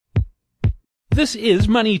This is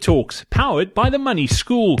Money Talks, powered by the Money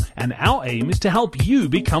School, and our aim is to help you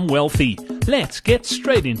become wealthy. Let's get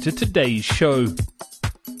straight into today's show.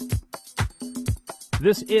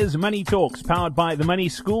 This is Money Talks, powered by the Money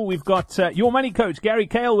School. We've got your money coach, Gary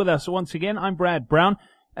Kale, with us once again. I'm Brad Brown.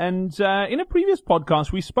 And in a previous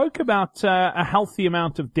podcast, we spoke about a healthy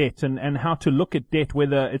amount of debt and how to look at debt,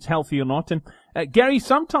 whether it's healthy or not. And Gary,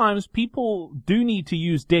 sometimes people do need to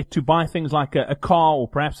use debt to buy things like a car or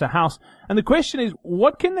perhaps a house. And the question is,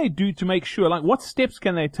 what can they do to make sure, like what steps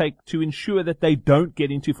can they take to ensure that they don't get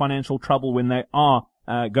into financial trouble when they are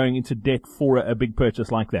going into debt for a big purchase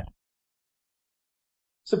like that?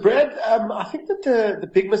 So Brad, I think that the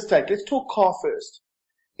big mistake, let's talk car first,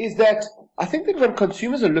 is that I think that when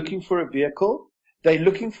consumers are looking for a vehicle, they're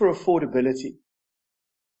looking for affordability.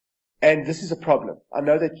 And this is a problem. I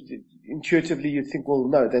know that intuitively you'd think, well,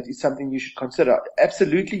 no, that is something you should consider.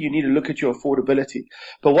 Absolutely, you need to look at your affordability.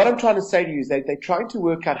 But what I'm trying to say to you is that they're trying to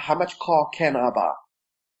work out how much car can I buy.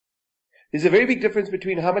 There's a very big difference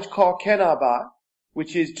between how much car can I buy,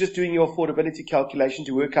 which is just doing your affordability calculation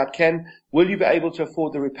to work out will you be able to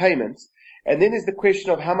afford the repayments? And then there's the question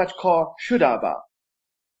of how much car should I buy?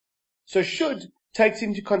 So should takes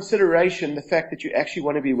into consideration the fact that you actually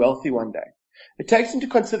want to be wealthy one day. It takes into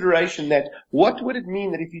consideration that what would it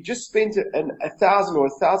mean that if you just spent $1,000 or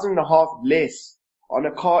 $1,500 less on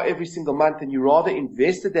a car every single month and you rather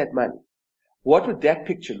invested that money, what would that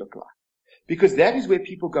picture look like? Because that is where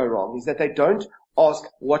people go wrong, is that they don't ask,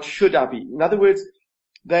 what should I be? In other words,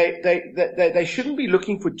 they shouldn't be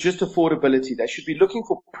looking for just affordability. They should be looking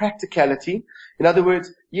for practicality. In other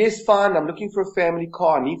words, yes, fine, I'm looking for a family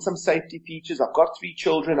car. I need some safety features. I've got 3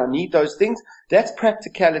 children. I need those things. That's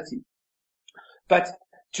practicality. But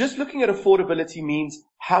just looking at affordability means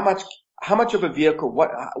how much of a vehicle,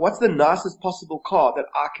 what's the nicest possible car that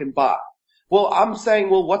I can buy? Well, I'm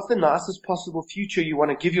saying, well, what's the nicest possible future you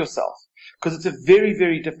want to give yourself? Because it's a very,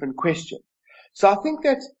 very different question. So I think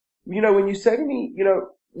that, when you say to me,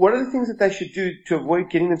 what are the things that they should do to avoid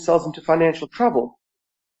getting themselves into financial trouble?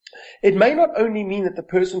 It may not only mean that the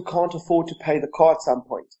person can't afford to pay the car at some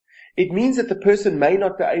point. It means that the person may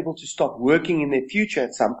not be able to stop working in their future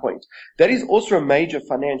at some point. That is also a major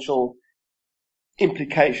financial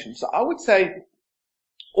implication. So I would say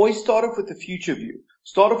always start off with the future view.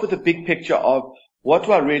 Start off with the big picture of what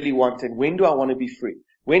do I really want and when do I want to be free?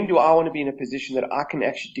 When do I want to be in a position that I can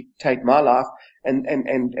actually dictate my life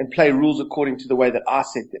and play rules according to the way that I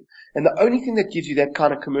set them? And the only thing that gives you that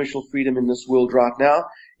kind of commercial freedom in this world right now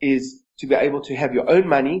is to be able to have your own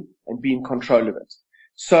money and be in control of it.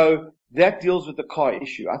 So that deals with the car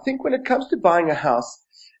issue. I think when it comes to buying a house,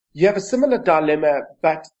 you have a similar dilemma,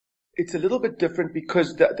 but it's a little bit different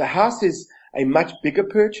because the house is a much bigger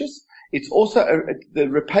purchase. It's also, the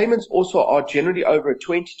repayments also are generally over a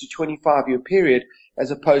 20 to 25 year period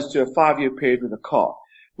as opposed to a 5-year period with a car,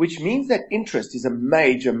 which means that interest is a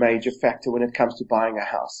major, major factor when it comes to buying a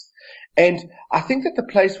house. And I think that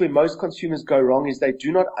the place where most consumers go wrong is they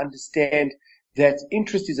do not understand that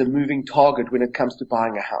interest is a moving target when it comes to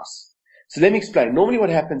buying a house. So let me explain. Normally what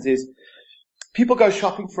happens is people go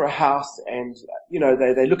shopping for a house and,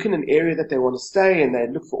 they look in an area that they want to stay and they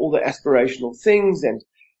look for all the aspirational things and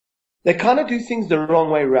they kind of do things the wrong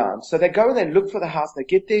way around. So they go and they look for the house, they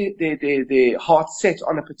get their heart set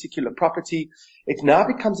on a particular property. It now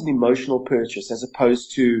becomes an emotional purchase as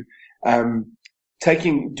opposed to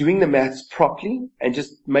doing the maths properly and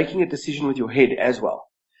just making a decision with your head as well.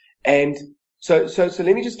 And so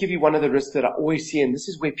let me just give you one of the risks that I always see, and this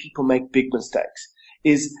is where people make big mistakes,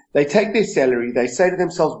 is they take their salary, they say to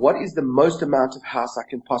themselves, what is the most amount of house I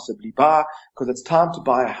can possibly buy? Because it's time to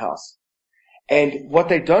buy a house. And what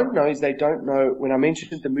they don't know is they don't know, when I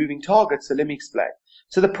mentioned the moving target, so let me explain.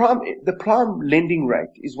 So the prime lending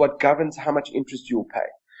rate is what governs how much interest you'll pay.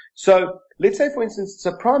 So let's say, for instance,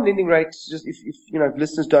 so prime lending rate, just if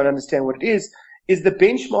listeners don't understand what it is the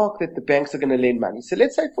benchmark that the banks are going to lend money. So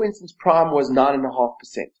let's say, for instance, prime was 9.5%.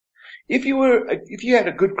 If you had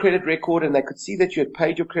a good credit record and they could see that you had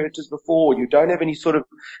paid your creditors before, or you don't have any sort of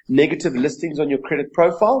negative listings on your credit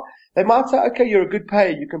profile, they might say, okay, you're a good payer.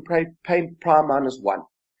 You can pay prime minus 1,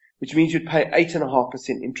 which means you'd pay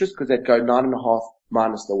 8.5% interest because they'd go 9.5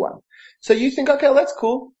 minus the 1. So you think, okay, well, that's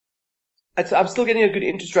cool. I'm still getting a good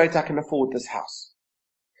interest rate. I can afford this house.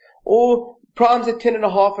 Or prime's at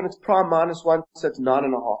 10.5 and it's prime minus 1, so it's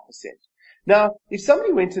 9.5%. Now, if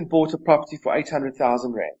somebody went and bought a property for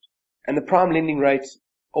 800,000 Rand and the prime lending rate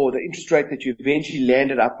or the interest rate that you eventually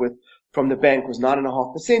landed up with from the bank was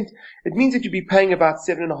 9.5%, it means that you'd be paying about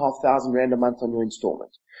 7,500 Rand a month on your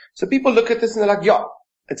installment. So people look at this and they're like, yeah,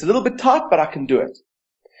 it's a little bit tight, but I can do it.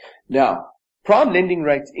 Now, prime lending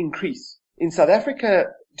rates increase in South Africa,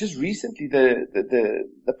 just recently,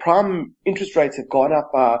 the prime interest rates have gone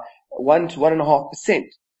up by 1 to 1.5%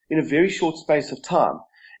 in a very short space of time.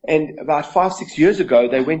 And about 5-6 years ago,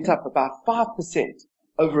 they went up about 5%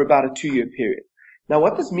 over about a 2-year period. Now,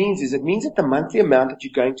 what this means is it means that the monthly amount that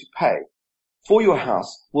you're going to pay for your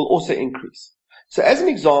house will also increase. So as an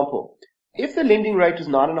example, if the lending rate was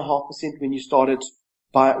 9.5%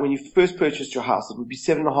 when you first purchased your house, it would be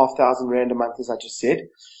 7,500 Rand a month, as I just said.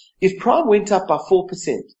 If prime went up by 4%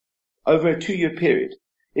 over a 2-year period,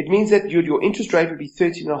 it means that your interest rate would be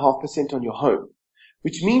 13.5% on your home,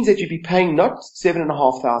 which means that you'd be paying not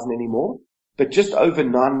 7,500 anymore, but just over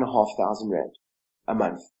 9,500 Rand a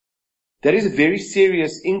month. That is a very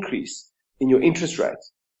serious increase in your interest rate.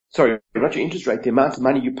 Sorry, not your interest rate, the amount of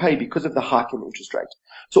money you pay because of the hike in interest rate.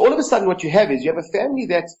 So all of a sudden what you have is you have a family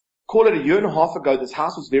that, call it a year and a half ago, this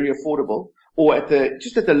house was very affordable, or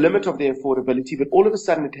just at the limit of their affordability, but all of a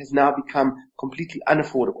sudden it has now become completely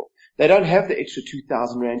unaffordable. They don't have the extra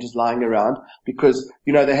 2,000 Rand just lying around because,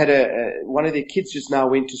 they had one of their kids just now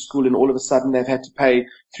went to school and all of a sudden they've had to pay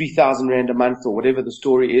 3,000 Rand a month or whatever the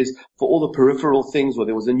story is for all the peripheral things, or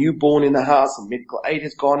there was a newborn in the house and medical aid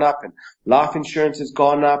has gone up and life insurance has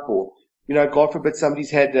gone up, or, God forbid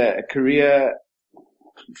somebody's had a career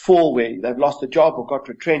fall where they've lost a job or got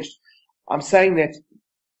retrenched. I'm saying that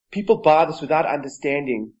people buy this without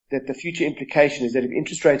understanding that the future implication is that if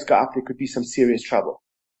interest rates go up, there could be some serious trouble.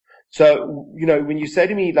 So, when you say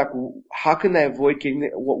to me, like, how can they avoid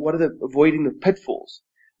avoiding the pitfalls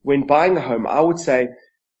when buying a home? I would say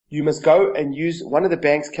you must go and use one of the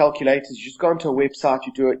bank's calculators. You just go onto a website,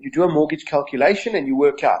 you do a mortgage calculation and you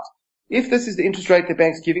work out, if this is the interest rate the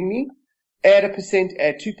bank's giving me, add 1%,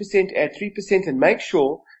 add 2%, add 3%, and make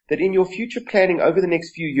sure that in your future planning over the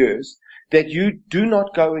next few years, that you do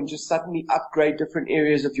not go and just suddenly upgrade different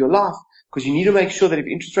areas of your life, because you need to make sure that if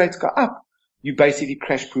interest rates go up, you basically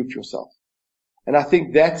crash-proof yourself. And I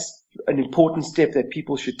think that's an important step that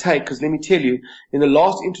people should take, because let me tell you, in the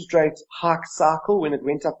last interest rate hike cycle, when it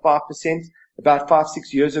went up 5% about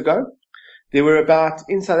 5-6 years ago,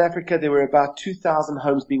 in South Africa, there were about 2,000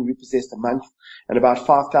 homes being repossessed a month and about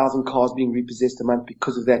 5,000 cars being repossessed a month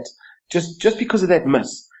because of that, just because of that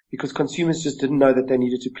miss, because consumers just didn't know that they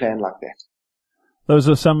needed to plan like that. Those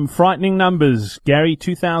are some frightening numbers, Gary.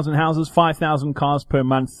 2,000 houses, 5,000 cars per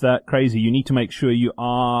month. Crazy. You need to make sure you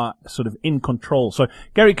are sort of in control. So,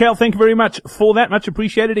 Gary Kale, thank you very much for that. Much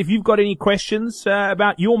appreciated. If you've got any questions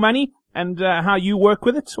about your money and how you work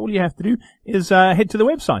with it, all you have to do is head to the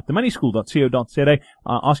website, themoneyschool.co.za.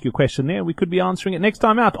 Ask your question there. We could be answering it next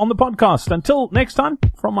time out on the podcast. Until next time,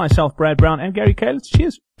 from myself, Brad Brown, and Gary Kale, it's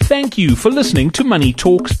cheers. Thank you for listening to Money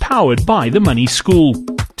Talks, powered by The Money School.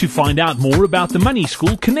 To find out more about The Money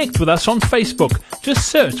School, connect with us on Facebook. Just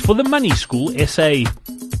search for The Money School SA.